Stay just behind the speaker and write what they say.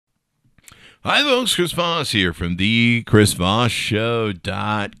Hi, folks. Chris Voss here from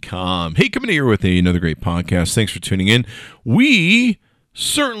thechrisvossshow.com. Hey, coming here with another great podcast. Thanks for tuning in. We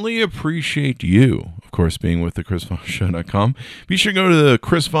certainly appreciate you, of course, being with thechrisvossshow.com. Be sure to go to the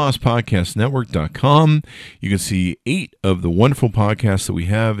Chris Voss Podcast Network.com. You can see 8 of the wonderful podcasts that we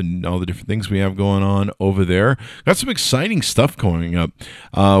have and all the different things we have going on over there. Got some exciting stuff coming up.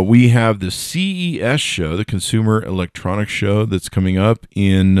 We have the CES show, the Consumer Electronics Show, that's coming up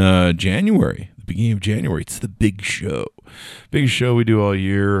in January, the beginning of January. It's the big show. Biggest show we do all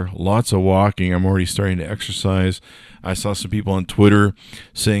year. Lots of walking. I'm already starting to exercise. I saw some people on Twitter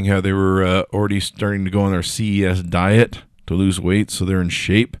saying how they were already starting to go on their CES diet to lose weight, so they're in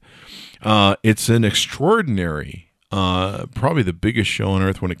shape. It's an extraordinary, probably the biggest show on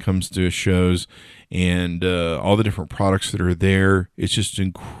earth when it comes to shows and all the different products that are there. It's just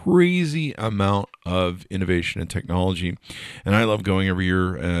a crazy amount of innovation and technology, and I love going every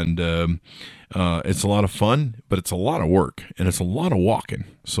year, and it's a lot of fun, but it's a lot of work, and it's a lot of walking.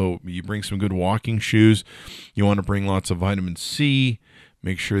 So you bring some good walking shoes. You want to bring lots of vitamin C.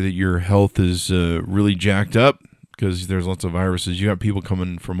 Make sure that your health is really jacked up, because there's lots of viruses. You got people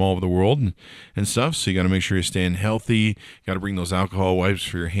coming from all over the world and stuff, so you got to make sure you're staying healthy. You got to bring those alcohol wipes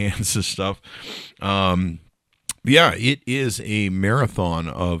for your hands and stuff. Yeah, it is a marathon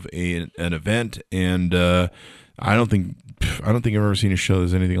of an event, and I don't think I've ever seen a show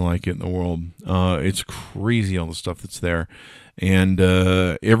that's anything like it in the world. It's crazy, all the stuff that's there. And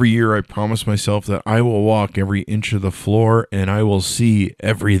every year I promise myself that I will walk every inch of the floor and I will see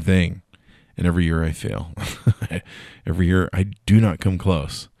everything. And every year I fail. Every year I do not come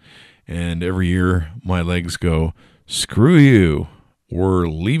close. And every year my legs go, screw you. We're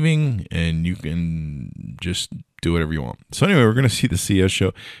leaving and you can just do whatever you want. So anyway, we're going to see the CS show.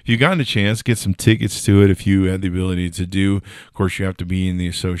 If you got a chance, get some tickets to it if you had the ability to do. Of course, you have to be in the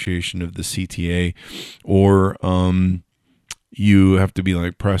association of the CTA, or you have to be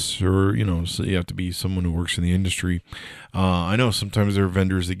like press, or, so you have to be someone who works in the industry. I know sometimes there are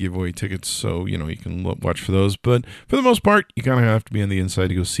vendors that give away tickets, so, you can watch for those. But for the most part, you kind of have to be on the inside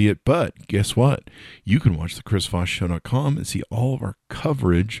to go see it. But guess what? You can watch the ChrisVossShow.com and see all of our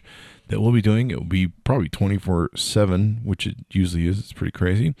coverage that we'll be doing. It will be probably 24/7, which it usually is. It's pretty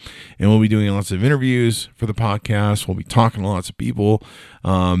crazy. And we'll be doing lots of interviews for the podcast. We'll be talking to lots of people,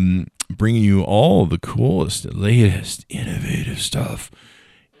 bringing you all the coolest, latest, innovative stuff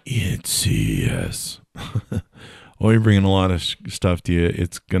in CES. We'll be bringing a lot of stuff to you.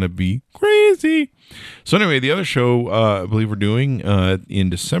 It's going to be crazy. So anyway, the other show I believe we're doing in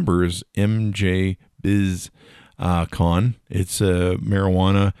December is MJ Biz Con. It's a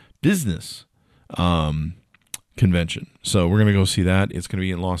marijuana business convention. So we're going to go see that. It's going to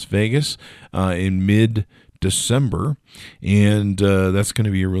be in Las Vegas in mid-December, and that's going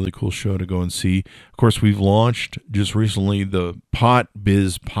to be a really cool show to go and see. Of course, we've launched just recently the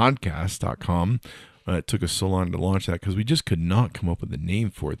potbizpodcast.com. It took us so long to launch that because we just could not come up with a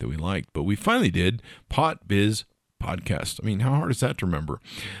name for it that we liked, but we finally did. Potbiz Podcast. I mean, how hard is that to remember?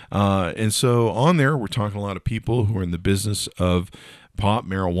 And so on there, we're talking to a lot of people who are in the business of pot,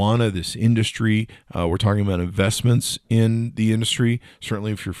 marijuana, this industry. We're talking about investments in the industry.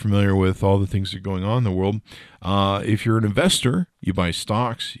 Certainly, if you're familiar with all the things that are going on in the world, if you're an investor, you buy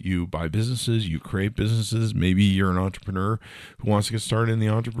stocks, you buy businesses, you create businesses. Maybe you're an entrepreneur who wants to get started in the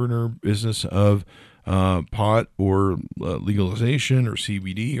entrepreneur business of pot or legalization or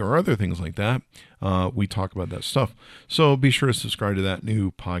CBD or other things like that. We talk about that stuff. So be sure to subscribe to that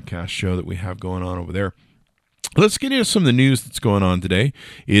new podcast show that we have going on over there. Let's get into some of the news that's going on today.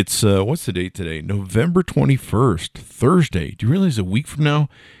 It's, what's the date today? November 21st, Thursday. Do you realize a week from now,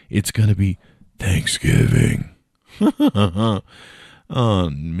 it's going to be Thanksgiving? Oh,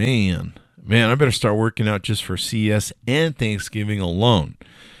 man. Man, I better start working out just for CS and Thanksgiving alone.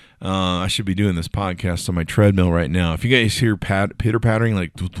 I should be doing this podcast on my treadmill right now. If you guys hear pitter-pattering,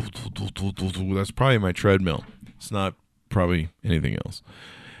 like, that's probably my treadmill. It's not probably anything else.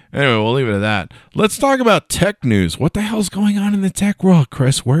 Anyway, we'll leave it at that. Let's talk about tech news. What the hell's going on in the tech world,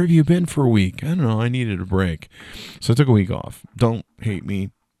 Chris? Where have you been for a week? I don't know. I needed a break. So I took a week off. Don't hate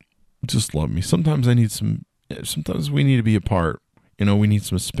me. Just love me. Sometimes we need to be apart. We need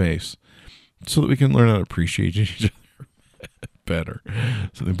some space so that we can learn how to appreciate each other better.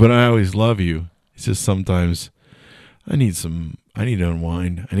 But I always love you. It's just sometimes I need to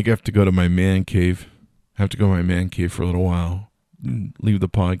unwind. I think I have to go to my man cave. I have to go to my man cave for a little while. Leave the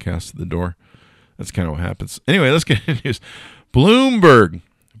podcast at the door. That's kind of what happens. Anyway, let's get into news. Bloomberg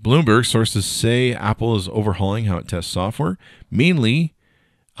sources say Apple is overhauling how it tests software. Mainly,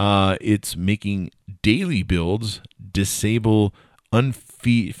 it's making daily builds disable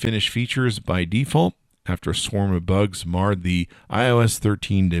unfinished features by default after a swarm of bugs marred the iOS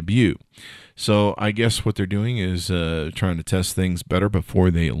 13 debut. So I guess what they're doing is trying to test things better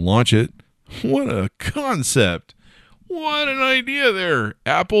before they launch it. What a concept. What an idea there.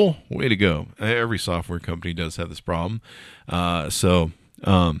 Apple, way to go. Every software company does have this problem.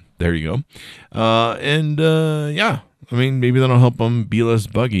 There you go. Yeah, I mean, maybe that'll help them be less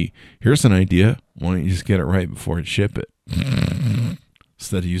buggy. Here's an idea. Why don't you just get it right before you ship it?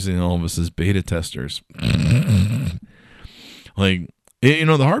 Instead of using all of us as beta testers. Like, you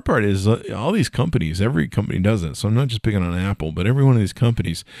know, the hard part is all these companies, every company does it. So I'm not just picking on Apple, but every one of these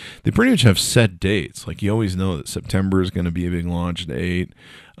companies, they pretty much have set dates. Like, you always know that September is going to be a big launch date.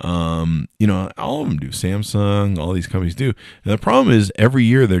 You know, all of them do. Samsung, all these companies do. And the problem is every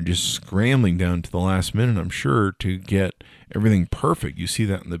year they're just scrambling down to the last minute, I'm sure, to get everything perfect. You see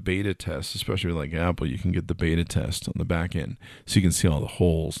that in the beta test, especially like Apple. You can get the beta test on the back end so you can see all the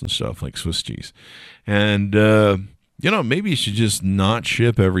holes and stuff like Swiss cheese. And, you know, maybe you should just not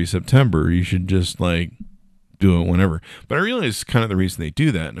ship every September. You should just like do it whenever. But I realize it's kind of the reason they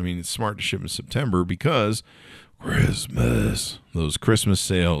do that. I mean, it's smart to ship in September because Christmas, those Christmas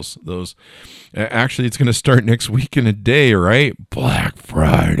sales, those actually it's going to start next week in a day, right? Black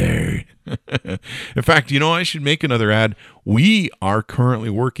Friday. In fact, you know, I should make another ad. We are currently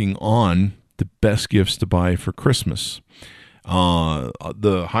working on the best gifts to buy for Christmas.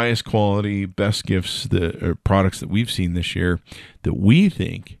 The highest quality, best gifts, the products that we've seen this year that we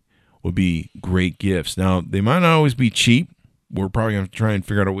think would be great gifts. Now, they might not always be cheap. We're probably going to try and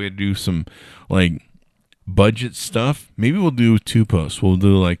figure out a way to do some like budget stuff. Maybe we'll do 2 posts. We'll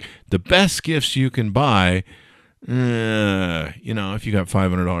do like the best gifts you can buy. You know, if you got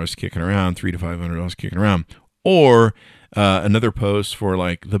 $500 kicking around, $300 to $500 kicking around, or another post for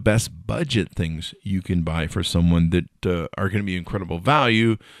like the best budget things you can buy for someone that are going to be incredible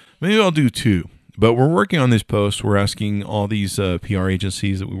value. Maybe I'll do 2, but we're working on this post. We're asking all these PR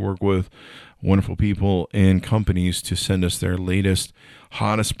agencies that we work with, wonderful people and companies, to send us their latest,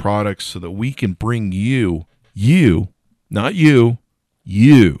 hottest products so that we can bring you, not you,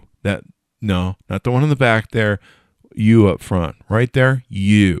 no, not the one in the back there, you up front, right there,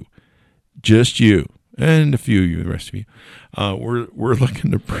 you, just you. And a few of you, the rest of you, we're looking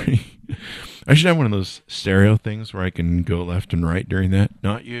to bring. I should have one of those stereo things where I can go left and right during that.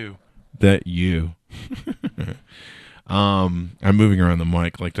 Not you, that you. I'm moving around the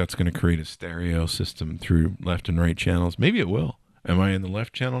mic like that's going to create a stereo system through left and right channels. Maybe it will. Am I in the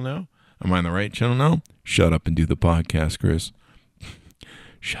left channel now? Am I in the right channel now? Shut up and do the podcast, Chris.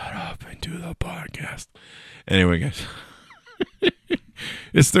 Shut up and do the podcast. Anyway, guys.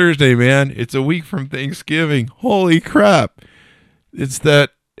 It's Thursday, man. It's a week from Thanksgiving. Holy crap. It's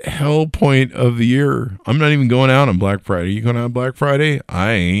that hell point of the year. I'm not even going out on Black Friday. You going out on Black Friday?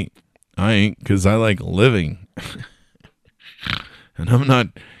 I ain't, because I like living. And I'm not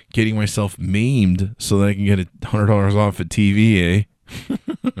getting myself maimed so that I can get $100 off a TV,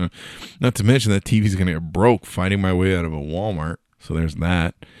 eh? Not to mention that TV's going to get broke fighting my way out of a Walmart. So there's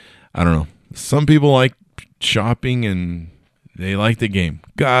that. I don't know. Some people like shopping and they like the game.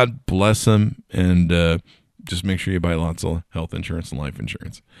 God bless them. And just make sure you buy lots of health insurance and life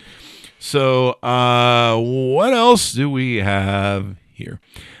insurance. So what else do we have here?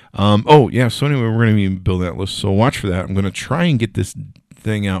 So anyway, we're going to be building that list. So watch for that. I'm going to try and get this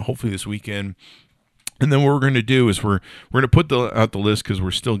thing out hopefully this weekend. And then what we're going to do is we're going to put out the list because we're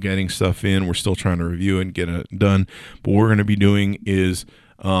still getting stuff in. We're still trying to review it and get it done. But what we're going to be doing is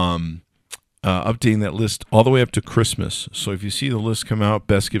updating that list all the way up to Christmas. So if you see the list come out,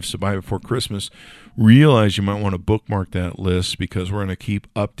 best gifts to buy before Christmas, realize you might want to bookmark that list because we're going to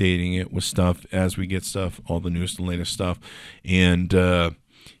keep updating it with stuff as we get stuff, all the newest and latest stuff, and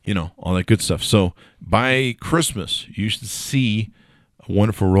all that good stuff. So by Christmas, you should see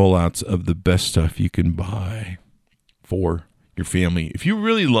wonderful rollouts of the best stuff you can buy for your family if you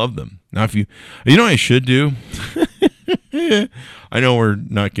really love them. Now, if you know what I should do? I know we're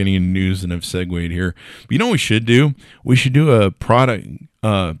not getting into news and I've segued here, but you know what we should do? We should do a product,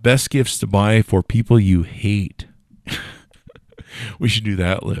 best gifts to buy for people you hate. We should do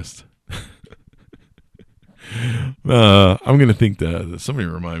that list. I'm going to think that somebody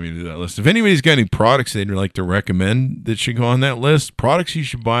remind me to do that list. If anybody's got any products they'd like to recommend that should go on that list, products you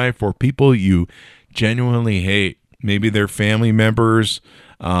should buy for people you genuinely hate. Maybe they're family members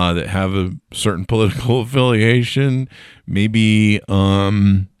that have a certain political affiliation. Maybe,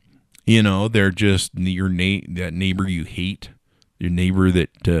 they're just that neighbor you hate, your neighbor that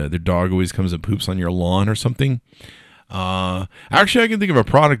their dog always comes and poops on your lawn or something. Actually, I can think of a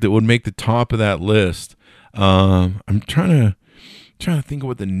product that would make the top of that list. I'm trying to trying to think of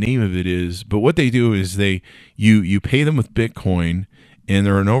what the name of it is, but what they do is you pay them with Bitcoin, and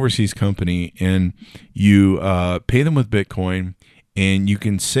they're an overseas company, and you pay them with Bitcoin, and you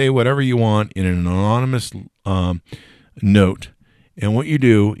can say whatever you want in an anonymous note. And what you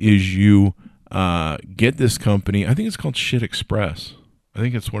do is you get this company. I think it's called Shit Express. I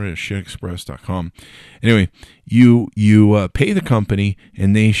think it's what it is, shitexpress.com. Anyway, you pay the company,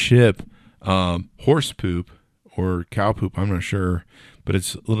 and they ship horse poop or cow poop, I'm not sure, but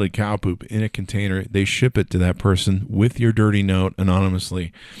it's literally cow poop in a container. They ship it to that person with your dirty note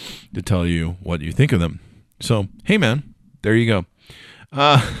anonymously to tell you what you think of them. So, hey man, there you go.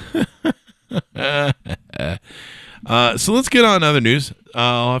 So let's get on other news.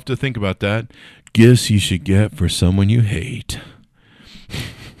 I'll have to think about that. Gifts you should get for someone you hate.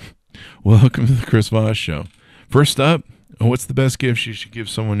 Welcome to the Chris Voss Show. First up, what's the best gift you should give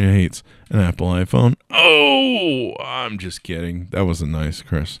someone who hates? An Apple iPhone? Oh, I'm just kidding. That wasn't nice,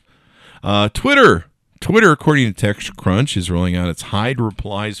 Chris. Twitter, according to TechCrunch, is rolling out its hide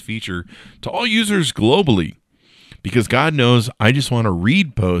replies feature to all users globally. Because God knows, I just want to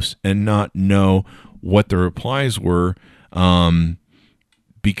read posts and not know what the replies were.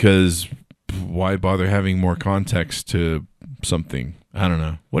 Because why bother having more context to something? I don't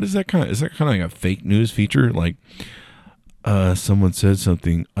know. What is that kind of? Is that kind of like a fake news feature? Like, someone said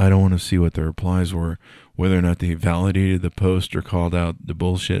something. I don't want to see what the replies were, whether or not they validated the post or called out the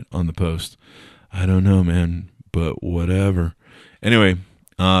bullshit on the post. I don't know, man, but whatever. Anyway,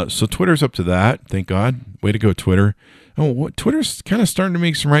 so Twitter's up to that. Thank God. Way to go, Twitter. Oh, Twitter's kind of starting to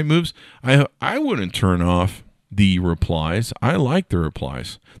make some right moves. I wouldn't turn off the replies. I like the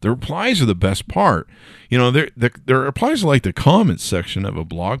replies. The replies are the best part. You know, the replies are like the comments section of a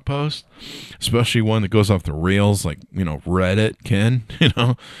blog post, especially one that goes off the rails, like, you know, Reddit can. You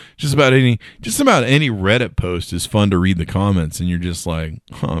know, just about any Reddit post is fun to read the comments, and you're just like,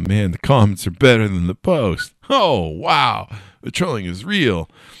 oh man, the comments are better than the post. Oh wow, the trolling is real.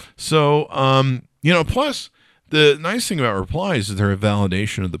 So you know, plus the nice thing about replies is they're a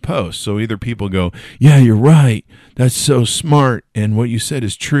validation of the post. So either people go, yeah, you're right, that's so smart, and what you said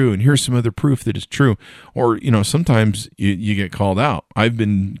is true, and here's some other proof that it's true. Or, you know, sometimes you get called out. I've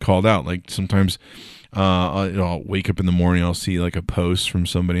been called out. Like sometimes I'll wake up in the morning, I'll see like a post from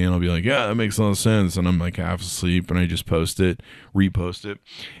somebody, and I'll be like, yeah, that makes a lot of sense. And I'm like half asleep, and I just repost it.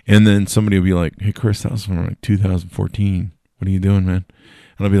 And then somebody will be like, hey, Chris, that was from like 2014. What are you doing, man?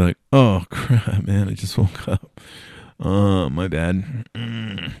 And I'll be like, oh, crap, man, I just woke up. My bad.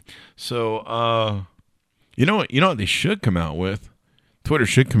 So, you know what they should come out with? Twitter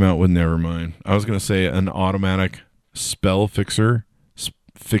should come out with, never mind. I was going to say an automatic spell fixer,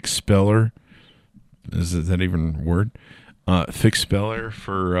 fix speller. Is that even a word? Fix speller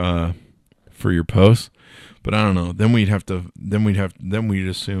for your posts. But I don't know. Then we'd assume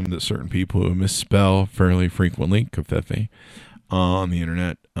that certain people who misspell fairly frequently, covfefe, on the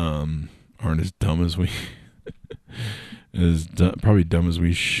internet aren't as dumb as we probably dumb as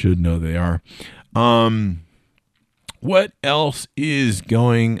we should know they are. What else is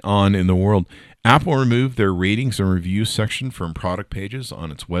going on in the world? Apple removed their ratings and reviews section from product pages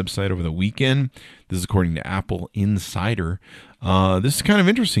on its website over the weekend. This is according to Apple Insider. This is kind of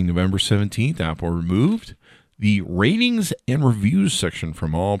interesting. November 17th, Apple removed the ratings and reviews section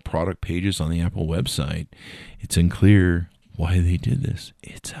from all product pages on the Apple website. It's unclear why they did this.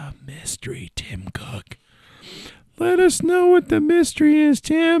 It's a mystery, Tim Cook. Let us know what the mystery is,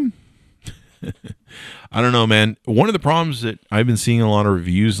 Tim. I don't know, man. One of the problems that I've been seeing a lot of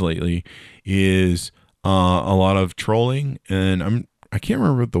reviews lately is a lot of trolling, and I can't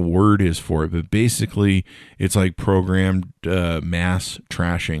remember what the word is for it, but basically it's like programmed mass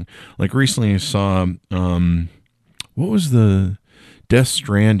trashing. Like recently I saw what was the Death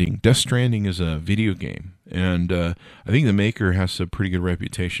Stranding. Death Stranding is a video game, and I think the maker has a pretty good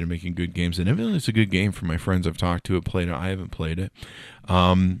reputation of making good games, and evidently it's a good game from my friends I've talked to have played it. I haven't played it,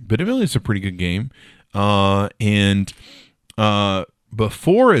 but evidently it's a pretty good game. And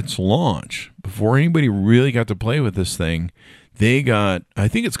before its launch, before anybody really got to play with this thing, they got, I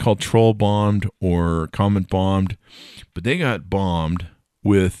think it's called troll bombed or comment bombed, but they got bombed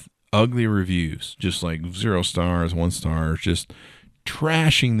with ugly reviews, just like 0 stars, 1 star, just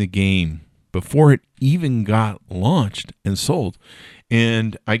trashing the game before it even got launched and sold.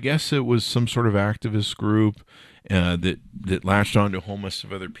 And I guess it was some sort of activist group that latched on to a whole bunch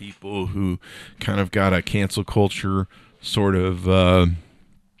of other people who kind of got a cancel culture sort of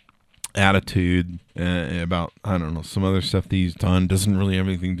attitude about, I don't know, some other stuff that he's done. Doesn't really have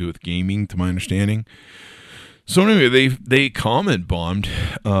anything to do with gaming, to my understanding. So anyway, they comment bombed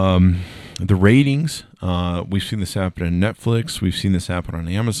the ratings. We've seen this happen on Netflix. We've seen this happen on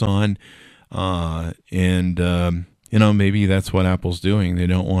Amazon. Maybe that's what Apple's doing. They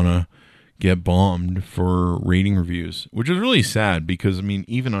don't want to get bombed for rating reviews, which is really sad because, I mean,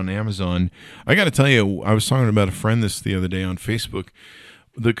 even on Amazon, I got to tell you, I was talking about a friend the other day on Facebook.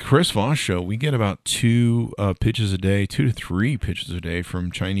 The Chris Voss Show, we get about 2 pitches a day, 2 to 3 pitches a day from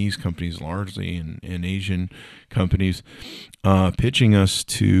Chinese companies largely and Asian companies pitching us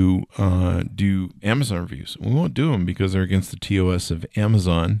to do Amazon reviews. We won't do them because they're against the TOS of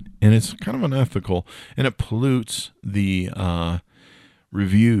Amazon, and it's kind of unethical, and it pollutes the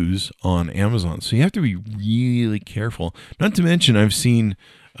reviews on Amazon. So you have to be really careful. Not to mention, I've seen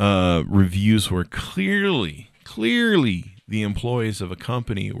reviews where clearly the employees of a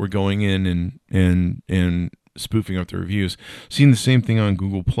company were going in and spoofing up the reviews. Seen the same thing on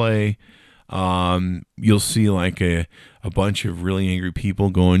Google Play. You'll see like a bunch of really angry people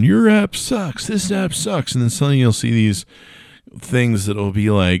going, "Your app sucks. This app sucks," and then suddenly you'll see these things that'll be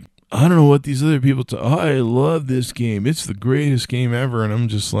like, "I don't know what these other people I love this game. It's the greatest game ever," and I'm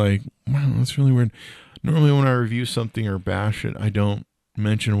just like, "Wow, that's really weird." Normally, when I review something or bash it, I don't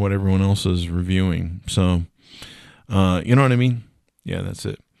mention what everyone else is reviewing. So. You know what I mean? Yeah, that's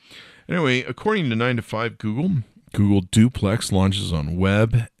it. Anyway, according to 9 to 5 Google Duplex launches on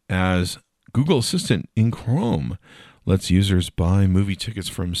web as Google Assistant in Chrome. Lets users buy movie tickets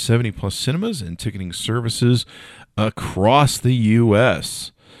from 70-plus cinemas and ticketing services across the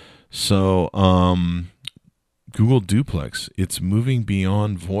U.S. So, Google Duplex, it's moving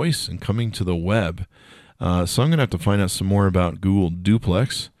beyond voice and coming to the web. So I'm going to have to find out some more about Google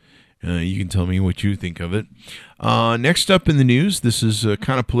Duplex. You can tell me what you think of it. Next up in the news, this is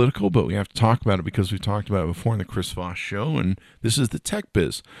kind of political, but we have to talk about it because we've talked about it before in the Chris Voss Show, and this is the tech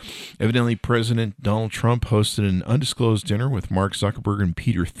biz. Evidently, President Donald Trump hosted an undisclosed dinner with Mark Zuckerberg and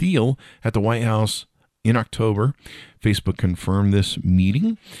Peter Thiel at the White House in October. Facebook confirmed this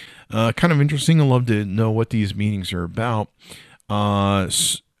meeting. Kind of interesting. I'd love to know what these meetings are about.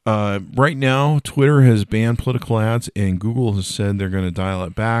 Right now, Twitter has banned political ads, and Google has said they're going to dial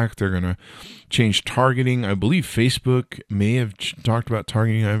it back. They're going to change targeting. I believe Facebook may have talked about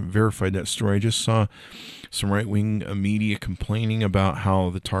targeting. I haven't verified that story. I just saw some right-wing media complaining about how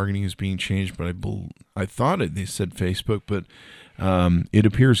the targeting is being changed, but I thought they said Facebook, but it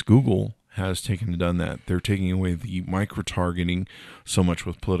appears Google has done that. They're taking away the micro-targeting so much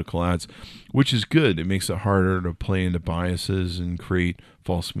with political ads, which is good. It makes it harder to play into biases and create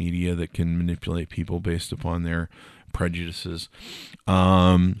false media that can manipulate people based upon their prejudices.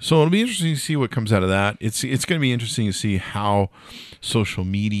 So it'll be interesting to see what comes out of that. It's going to be interesting to see how social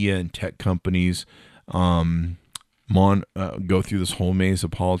media and tech companies go through this whole maze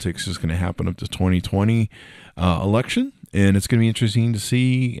of politics is going to happen up to 2020 election. And it's going to be interesting to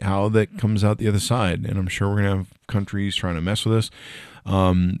see how that comes out the other side. And I'm sure we're going to have countries trying to mess with us.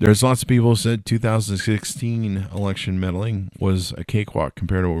 There's lots of people who said 2016 election meddling was a cakewalk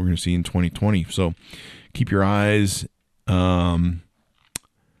compared to what we're going to see in 2020. So keep your eyes on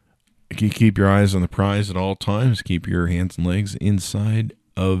the prize at all times. Keep your hands and legs inside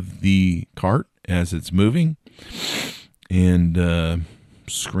of the cart as it's moving. And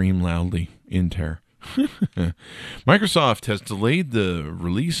scream loudly in terror. Microsoft has delayed the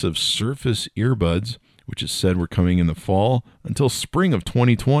release of Surface earbuds, which is said were coming in the fall, until spring of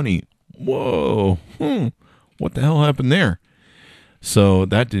 2020. Whoa. What the hell happened there? So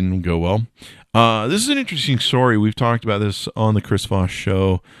that didn't go well. This is an interesting story. We've talked about this on the Chris Voss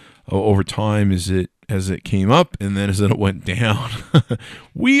Show over time as it came up and then as it went down.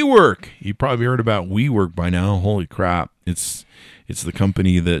 WeWork. You probably heard about WeWork by now. Holy crap. It's the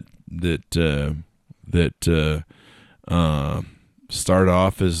company that started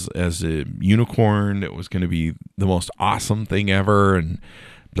off as a unicorn. It was going to be the most awesome thing ever, and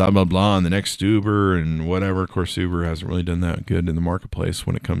blah, blah, blah, and the next Uber and whatever. Of course, Uber hasn't really done that good in the marketplace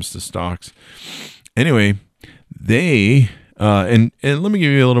when it comes to stocks. Anyway, they, and let me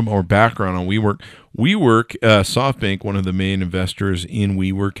give you a little more background on WeWork. WeWork, SoftBank, one of the main investors in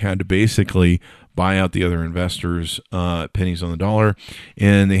WeWork, had to basically buy out the other investors pennies on the dollar,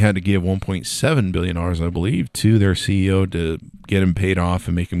 and they had to give $1.7 billion, I believe, to their CEO to get him paid off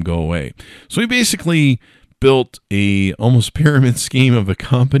and make him go away. So he basically built a almost pyramid scheme of a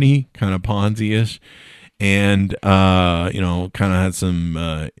company, kind of Ponzi-ish, and kind of had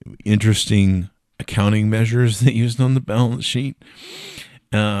some interesting accounting measures that used on the balance sheet.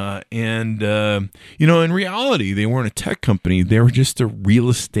 In reality, they weren't a tech company. They were just a real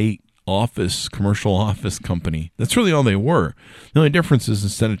estate commercial office company. That's really all they were. The only difference is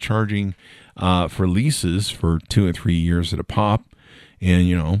instead of charging for leases for 2 and 3 years at a pop,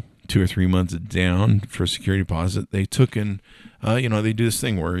 and 2 or 3 months down for security deposit, they took in, they do this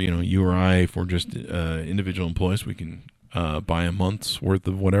thing where, you or I, if we're just individual employees, we can buy a month's worth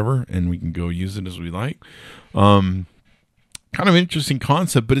of whatever, and we can go use it as we like. Kind of interesting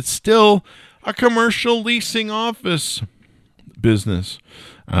concept, but it's still a commercial leasing office business.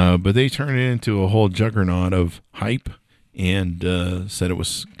 But they turned it into a whole juggernaut of hype and said it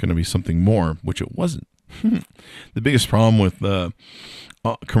was going to be something more, which it wasn't. The biggest problem with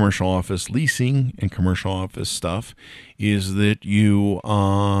commercial office leasing and commercial office stuff is that you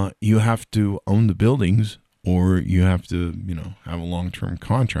have to own the buildings, or you have to have a long-term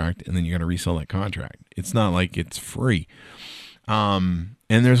contract, and then you got to resell that contract. It's not like it's free. And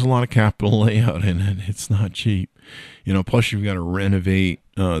there's a lot of capital layout in it. It's not cheap. Plus you've got to renovate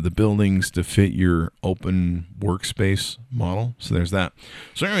the buildings to fit your open workspace model. So there's that.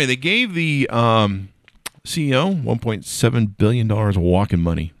 So anyway, they gave the CEO $1.7 billion of walk-in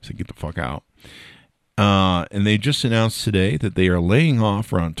money to get the fuck out. And they just announced today that they are laying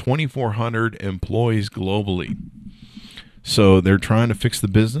off around 2,400 employees globally. So they're trying to fix the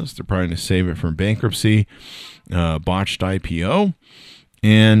business. They're trying to save it from bankruptcy, botched IPO.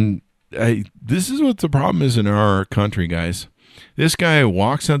 And this is what the problem is in our country, guys. This guy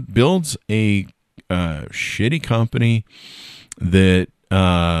walks out, builds a shitty company that,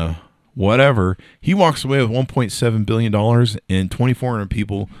 whatever. He walks away with $1.7 billion and 2,400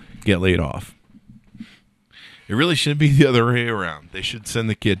 people get laid off. It really should be the other way around. They should send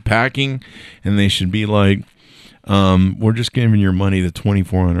the kid packing, and they should be like, we're just giving your money to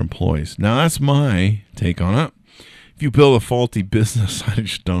 2,400 employees. Now, that's my take on it. If you build a faulty business, I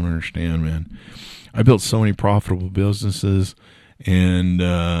just don't understand, man. I built so many profitable businesses, and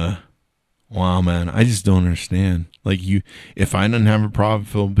wow, man, I just don't understand. Like, if I don't have a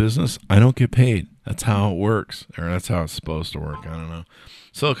profitable business, I don't get paid. That's how it works, or that's how it's supposed to work. I don't know.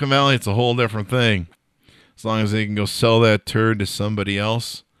 Silicon Valley, it's a whole different thing. As long as they can go sell that turd to somebody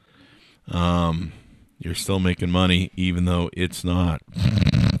else, you're still making money, even though it's not.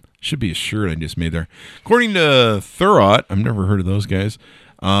 Should be a shirt I just made there. According to Thurrott, I've never heard of those guys,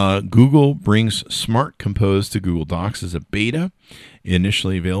 Google brings Smart Compose to Google Docs as a beta,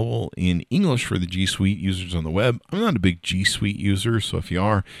 initially available in English for the G Suite users on the web. I'm not a big G Suite user, so if you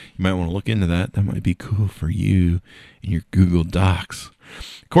are, you might want to look into that. That might be cool for you in your Google Docs.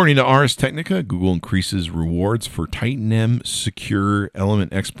 According to Ars Technica, Google increases rewards for Titan M secure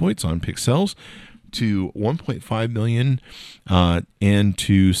element exploits on Pixels to 1.5 million and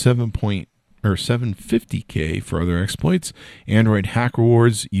to 750K for other exploits. Android hack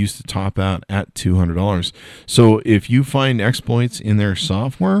rewards used to top out at $200. So if you find exploits in their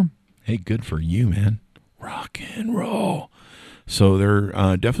software, hey, good for you, man. Rock and roll. So they're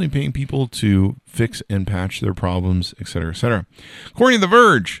definitely paying people to fix and patch their problems, et cetera, et cetera. According to The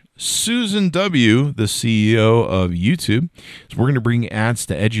Verge, Susan W., the CEO of YouTube, is working to bring ads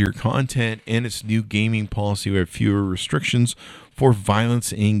to edgier content and its new gaming policy. We have fewer restrictions for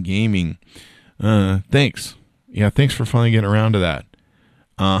violence in gaming. Thanks. Yeah, thanks for finally getting around to that.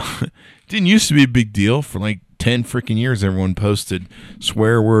 Didn't used to be a big deal. For like 10 freaking years, everyone posted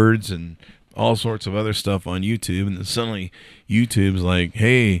swear words and all sorts of other stuff on YouTube, and then suddenly YouTube's like,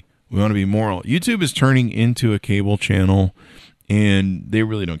 hey, we want to be moral. YouTube is turning into a cable channel, and they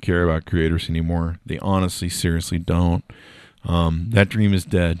really don't care about creators anymore. They honestly, seriously don't. That dream is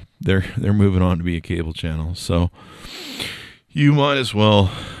dead. They're moving on to be a cable channel. So you might as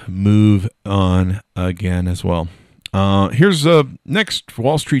well move on again as well. Here's next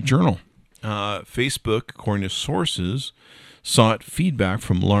Wall Street Journal. Facebook, according to sources, sought feedback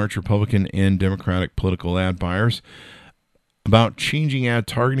from large Republican and Democratic political ad buyers about changing ad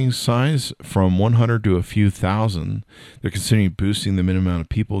targeting size from 100 to a few thousand. They're considering boosting the minimum amount of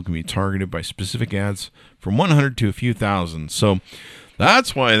people who can be targeted by specific ads from 100 to a few thousand. So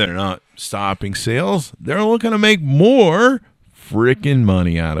that's why they're not stopping sales. They're looking to make more freaking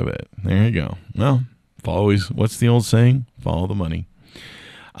money out of it. There you go. Well, what's the old saying? Follow the money.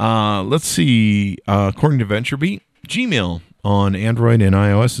 Let's see. According to VentureBeat, Gmail on Android and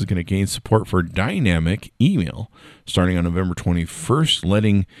iOS is going to gain support for dynamic email starting on November 21st,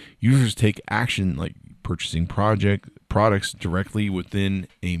 letting users take action like purchasing products directly within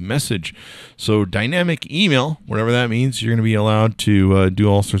a message. So dynamic email, whatever that means, you're going to be allowed to do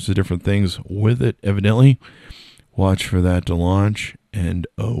all sorts of different things with it, evidently. Watch for that to launch, and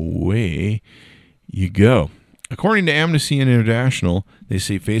away you go. According to Amnesty International, they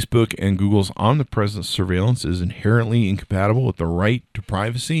say Facebook and Google's omnipresent surveillance is inherently incompatible with the right to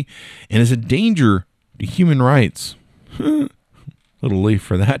privacy and is a danger to human rights. Little late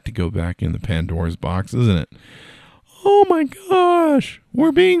for that to go back in the Pandora's box, isn't it? oh my gosh,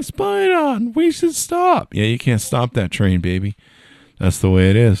 we're being spied on. We should stop. Yeah, you can't stop that train, baby. That's the way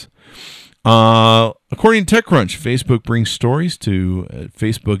it is. According to TechCrunch, Facebook brings stories to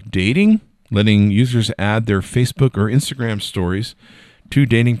Facebook dating, letting users add their Facebook or Instagram stories to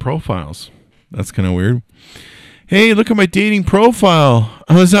dating profiles. That's kind of weird. Hey, look at my dating profile.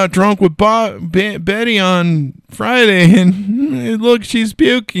 I was out drunk with Betty on Friday, and look, she's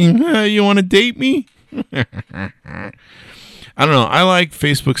puking. You want to date me? I don't know. I like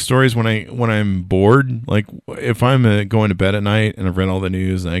Facebook stories when I'm bored. Like if I'm going to bed at night and I've read all the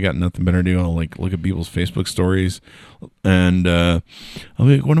news and I got nothing better to do, I'll like look at people's Facebook stories, and I'll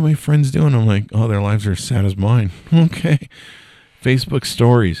be like, "What are my friends doing?" I'm like, "Oh, their lives are as sad as mine." Okay, Facebook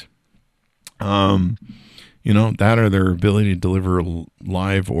stories. That or their ability to deliver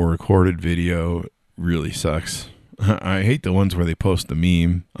live or recorded video really sucks. I hate the ones where they post the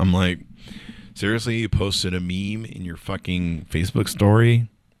meme. I'm like, seriously, you posted a meme in your fucking Facebook story?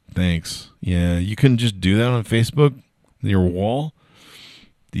 Thanks. Yeah, you couldn't just do that on Facebook, your wall?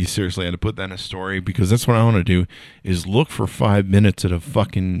 You seriously had to put that in a story? Because that's what I want to do, is look for 5 minutes at a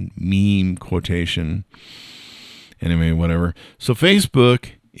fucking meme quotation. Anyway, whatever. So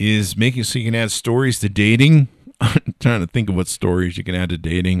Facebook is making so you can add stories to dating. I'm trying to think of what stories you can add to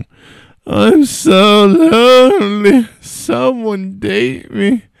dating. I'm so lonely. Someone date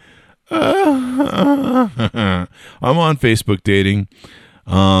me. I'm on Facebook dating.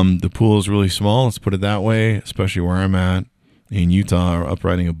 The pool is really small, let's put it that way, especially where I'm at in Utah. Up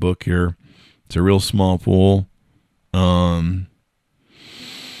writing a book here. It's a real small pool. It's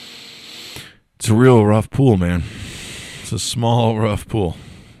a real rough pool, man. It's a small, rough pool.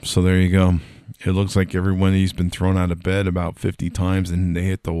 So there you go. It looks like every one of these been thrown out of bed about 50 times, and they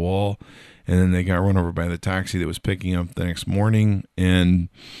hit the wall, and then they got run over by the taxi that was picking up the next morning. And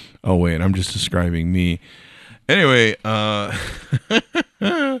oh wait, I'm just describing me. Anyway,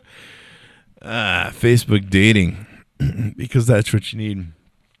 Facebook dating, because that's what you need.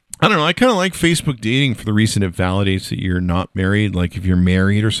 I don't know. I kind of like Facebook dating for the reason it validates that you're not married. Like if you're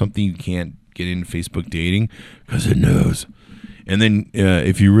married or something, you can't get into Facebook dating because it knows. And then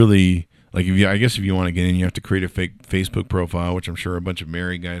if you really like, I guess if you want to get in, you have to create a fake Facebook profile, which I'm sure a bunch of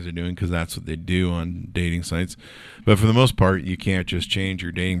married guys are doing because that's what they do on dating sites. But for the most part, you can't just change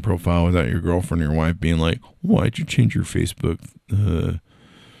your dating profile without your girlfriend or your wife being like, "Why'd you change your Facebook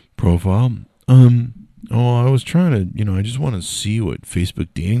profile?" I was trying to, I just want to see what Facebook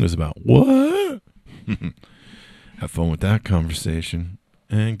dating was about. What? Have fun with that conversation.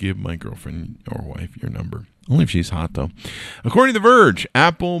 And give my girlfriend or wife your number. Only if she's hot, though. According to The Verge,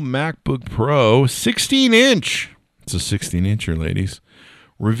 Apple MacBook Pro 16-inch. It's a 16-incher, ladies.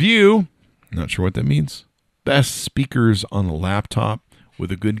 Review, not sure what that means. Best speakers on a laptop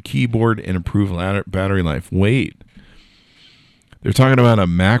with a good keyboard and improved battery life. Wait. They're talking about a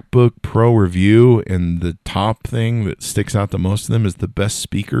MacBook Pro review, and the top thing that sticks out the most of them is the best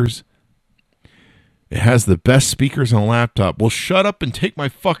speakers. It has the best speakers on a laptop. Well, shut up and take my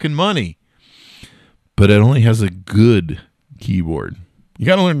fucking money. But it only has a good keyboard. You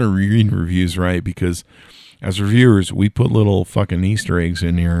got to learn to read reviews right, because as reviewers, we put little fucking Easter eggs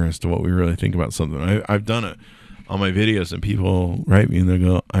in here as to what we really think about something. I've done it on my videos, and people write me and they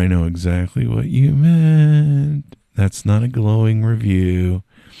go, "I know exactly what you meant. That's not a glowing review."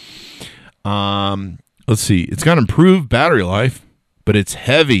 Let's see. It's got improved battery life, but it's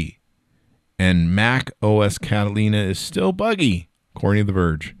heavy. And Mac OS Catalina is still buggy, according to The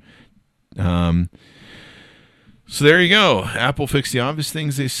Verge. So there you go. Apple fixed the obvious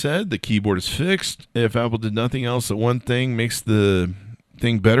things they said. The keyboard is fixed. If Apple did nothing else, the one thing makes the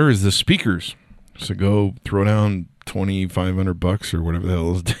thing better is the speakers. So go throw down $2,500 or whatever the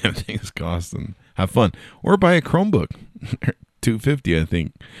hell those damn things cost and have fun. Or buy a Chromebook. $250, I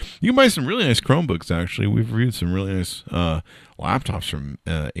think. You can buy some really nice Chromebooks, actually. We've reviewed some really nice laptops from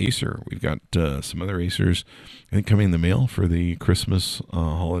Acer. We've got some other Acers, I think, coming in the mail for the Christmas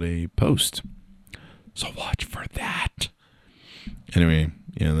holiday post. So watch for that. Anyway,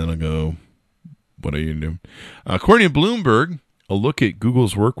 yeah, then I'll go, what are you doing? According to Bloomberg, a look at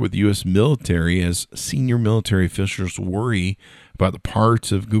Google's work with the U.S. military as senior military officials worry about the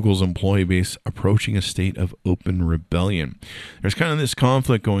parts of Google's employee base approaching a state of open rebellion. There's kind of this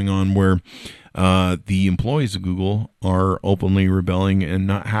conflict going on where the employees of Google are openly rebelling and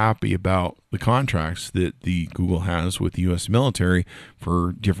not happy about the contracts that the Google has with the U.S. military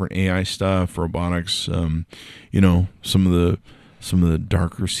for different AI stuff, robotics, some of the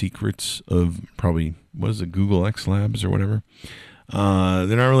darker secrets of probably, what is it, Google X Labs or whatever.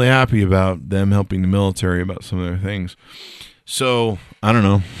 They're not really happy about them helping the military about some of their things. So, I don't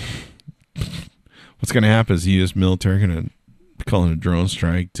know. What's going to happen is the U.S. military going to call in a drone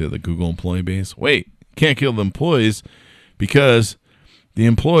strike to the Google employee base. Wait, can't kill the employees because the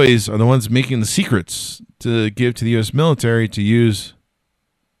employees are the ones making the secrets to give to the U.S. military to use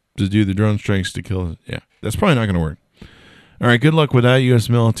to do the drone strikes to kill. Yeah, that's probably not going to work. All right, good luck with that, U.S.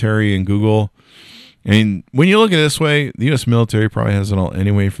 military and Google. And when you look at it this way, the U.S. military probably has it all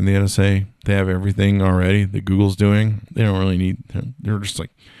anyway from the NSA. They have everything already that Google's doing. They don't really need, they're just like,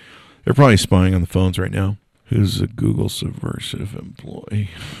 they're probably spying on the phones right now. Who's a Google subversive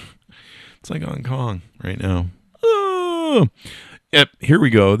employee? It's like Hong Kong right now. Oh. Yep, here we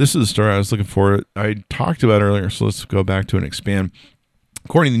go. This is the story I was looking for. I talked about earlier, so let's go back to it and expand.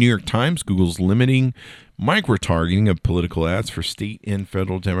 According to the New York Times, Google's limiting micro-targeting of political ads for state and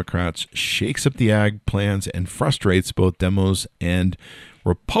federal Democrats shakes up the ag plans and frustrates both Demos and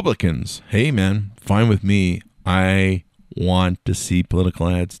Republicans. Hey, man, fine with me. I want to see political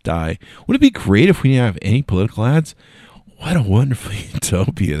ads die. Would it be great if we didn't have any political ads? What a wonderful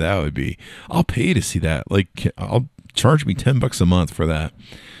utopia that would be. I'll pay to see that. Like, I'll charge me $10 a month for that,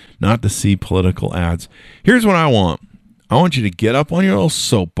 not to see political ads. Here's what I want. I want you to get up on your little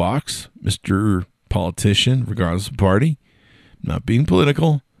soapbox, Mr. Politician, regardless of party. I'm not being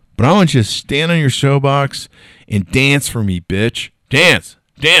political, but I want you to stand on your soapbox and dance for me, bitch. Dance.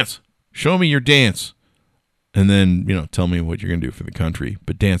 Show me your dance. And then, tell me what you're going to do for the country.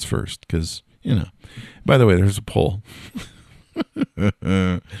 But dance first, because, by the way, there's a poll. Make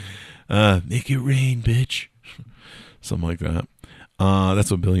it rain, bitch. Something like that.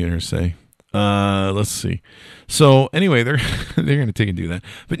 That's what billionaires say. Let's see. So anyway, they're going to take and do that.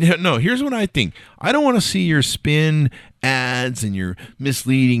 But no, here's what I think. I don't want to see your spin ads and your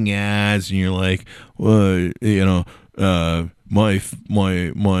misleading ads, and you're like, well, my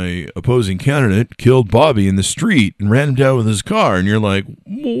opposing candidate killed Bobby in the street and ran him down with his car, and you're like,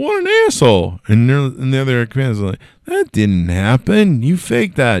 well, what an asshole. And the other commanders are like, that didn't happen. You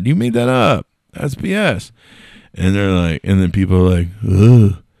faked that. You made that up. That's BS. And they're like, and then people are like,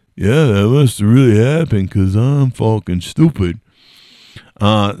 ugh. Yeah, that must have really happened because I'm fucking stupid.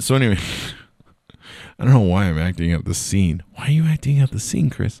 So anyway, I don't know why I'm acting out the scene. Why are you acting out the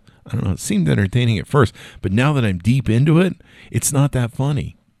scene, Chris? I don't know. It seemed entertaining at first, but now that I'm deep into it, it's not that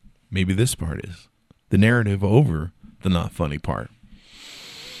funny. Maybe this part is. The narrative over the not funny part.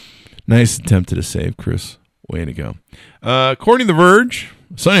 Nice attempt to save, Chris. Way to go. According to The Verge,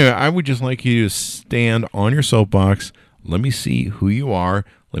 so anyway, I would just like you to stand on your soapbox. Let me see who you are.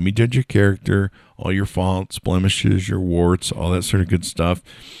 Let me judge your character, all your faults, blemishes, your warts, all that sort of good stuff.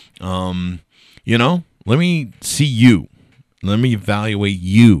 Let me see you. Let me evaluate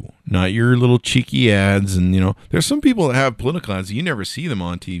you, not your little cheeky ads. And, there's some people that have political ads. You never see them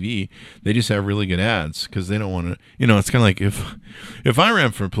on TV. They just have really good ads because they don't want to, it's kind of like if I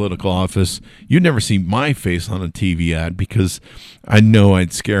ran for political office, you'd never see my face on a TV ad because I know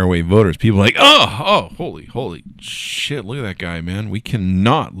I'd scare away voters. People are like, oh, holy shit, look at that guy, man. We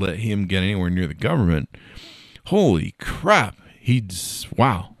cannot let him get anywhere near the government. Holy crap.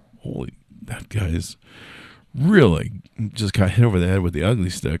 That guy is really just got hit over the head with the ugly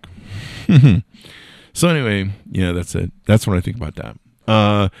stick. So anyway, that's it. That's what I think about that.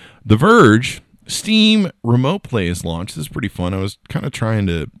 The Verge, Steam Remote Play is launched. This is pretty fun. I was kind of trying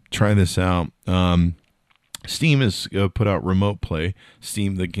to try this out. Steam has put out Remote Play.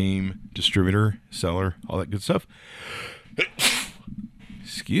 Steam, the game distributor, seller, all that good stuff.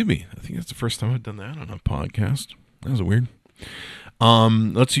 Excuse me. I think that's the first time I've done that on a podcast. That was weird.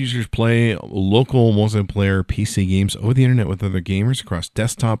 Lets users play local multiplayer PC games over the internet with other gamers across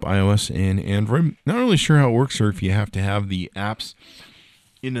desktop, iOS, and Android. Not really sure how it works or if you have to have the apps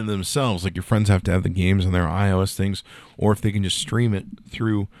in and themselves, like your friends have to have the games on their iOS things, or if they can just stream it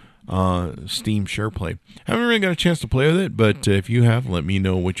through Steam SharePlay. Haven't really got a chance to play with it, but if you have, let me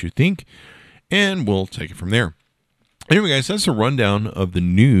know what you think, and we'll take it from there. Anyway, guys, that's a rundown of the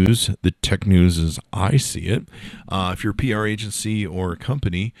news, the tech news as I see it. If you're a PR agency or a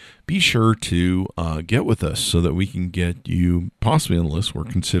company, be sure to get with us so that we can get you possibly on the list. We're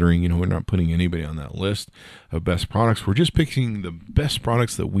considering, we're not putting anybody on that list of best products. We're just picking the best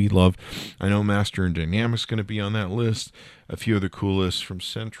products that we love. I know Master and Dynamics is going to be on that list. A few other cool lists from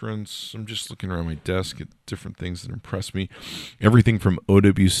Centrance. I'm just looking around my desk at different things that impress me. Everything from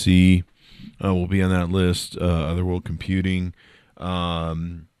OWC will be on that list. Otherworld Computing.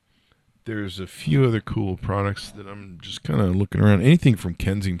 There's a few other cool products that I'm just kind of looking around. Anything from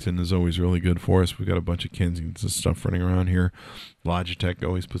Kensington is always really good for us. We've got a bunch of Kensington stuff running around here. Logitech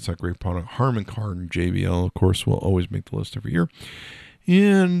always puts out great product. Harman Kardon, JBL, of course, will always make the list every year.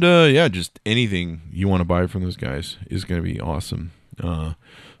 And, just anything you want to buy from those guys is going to be awesome.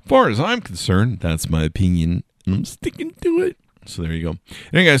 far as I'm concerned, that's my opinion, and I'm sticking to it. So there you go.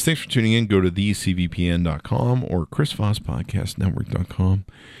 Anyway, guys, thanks for tuning in. Go to thecvpn.com or chrisvosspodcastnetwork.com.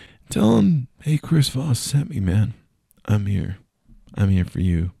 Tell them, hey, Chris Voss sent me, man. I'm here. I'm here for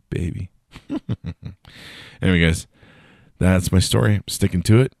you, baby. Anyway, guys, that's my story. I'm sticking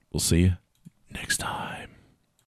to it. We'll see you next time.